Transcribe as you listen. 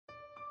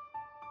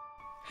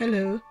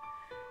Hello,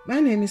 my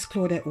name is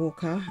Claudette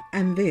Walker,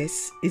 and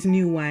this is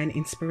New Wine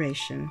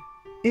Inspiration.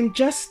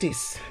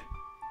 Injustice,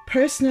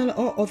 personal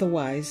or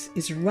otherwise,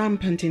 is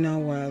rampant in our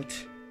world.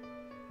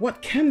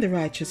 What can the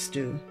righteous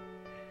do?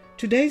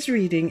 Today's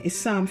reading is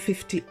Psalm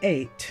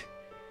 58.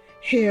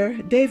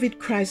 Here, David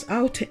cries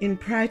out in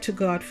prayer to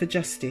God for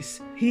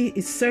justice. He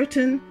is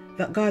certain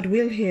that God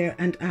will hear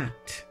and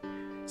act.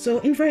 So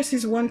in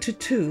verses 1 to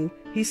 2,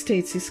 he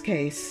states his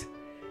case.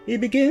 He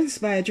begins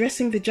by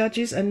addressing the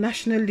judges and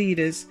national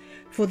leaders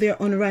for their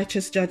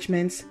unrighteous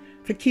judgments,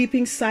 for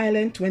keeping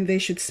silent when they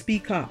should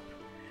speak up.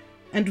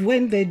 And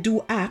when they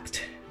do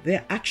act,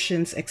 their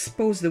actions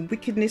expose the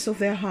wickedness of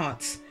their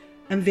hearts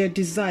and their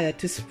desire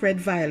to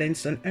spread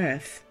violence on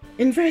earth.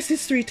 In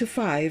verses 3 to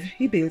 5,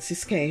 he builds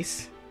his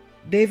case.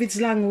 David's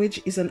language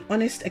is an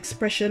honest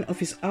expression of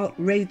his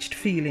outraged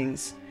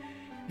feelings.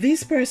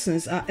 These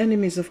persons are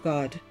enemies of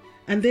God,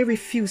 and they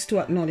refuse to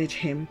acknowledge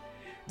him.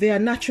 They are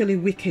naturally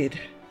wicked.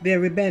 They are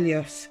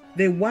rebellious,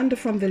 they wander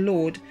from the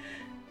Lord,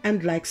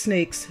 and like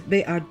snakes,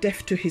 they are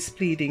deaf to his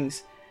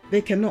pleadings.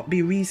 They cannot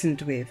be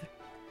reasoned with.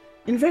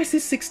 In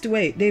verses 6 to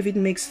 8, David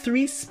makes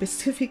 3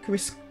 specific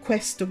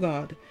requests to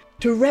God.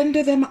 To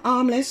render them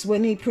armless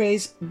when he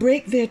prays,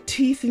 break their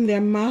teeth in their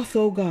mouth,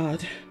 O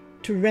God.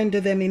 To render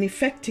them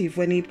ineffective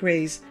when he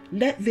prays,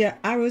 let their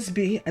arrows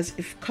be as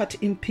if cut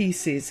in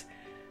pieces.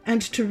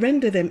 And to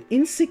render them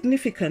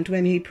insignificant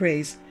when he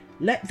prays,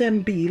 let them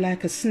be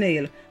like a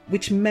snail,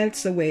 which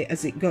melts away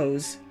as it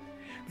goes.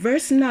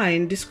 Verse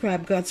 9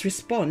 describes God's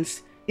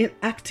response in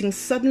acting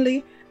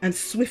suddenly and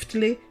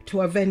swiftly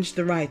to avenge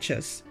the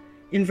righteous.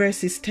 In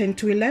verses 10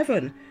 to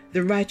 11,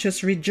 the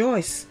righteous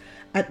rejoice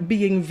at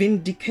being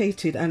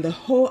vindicated, and the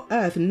whole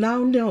earth now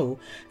know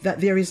that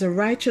there is a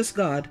righteous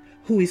God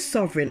who is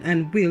sovereign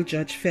and will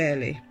judge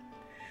fairly.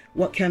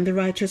 What can the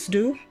righteous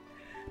do?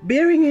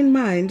 Bearing in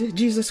mind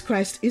Jesus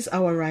Christ is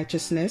our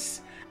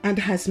righteousness and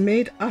has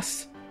made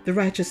us the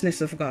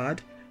righteousness of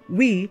God,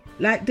 we,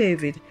 like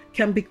David,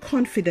 can be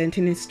confident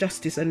in his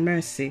justice and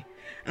mercy.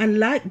 And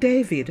like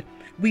David,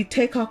 we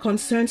take our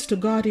concerns to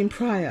God in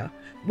prayer.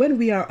 When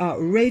we are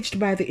outraged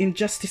by the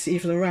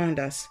injustices around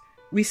us,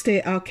 we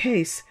state our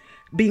case,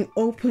 being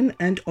open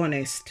and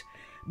honest.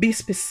 Be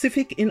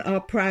specific in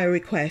our prayer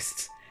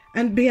requests,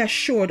 and be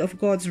assured of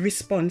God's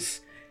response.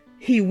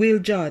 He will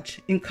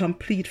judge in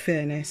complete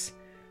fairness.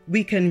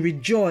 We can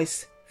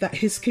rejoice that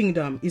his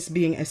kingdom is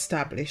being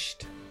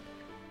established.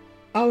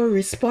 Our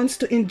response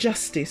to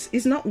injustice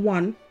is not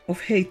one of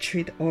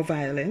hatred or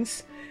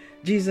violence.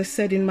 Jesus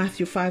said in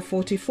Matthew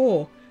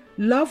 5:44,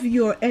 love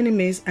your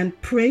enemies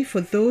and pray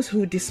for those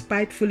who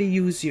despitefully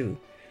use you.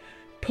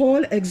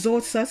 Paul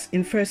exhorts us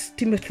in 1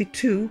 Timothy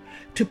 2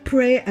 to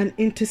pray and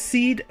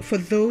intercede for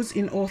those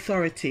in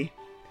authority.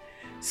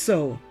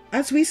 So,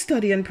 as we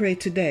study and pray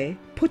today,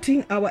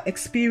 putting our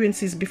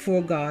experiences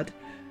before God,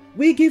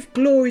 we give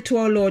glory to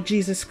our Lord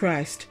Jesus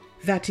Christ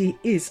that he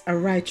is a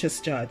righteous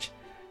judge.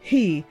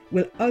 He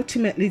will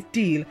ultimately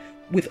deal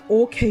with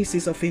all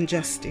cases of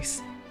injustice.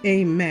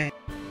 Amen.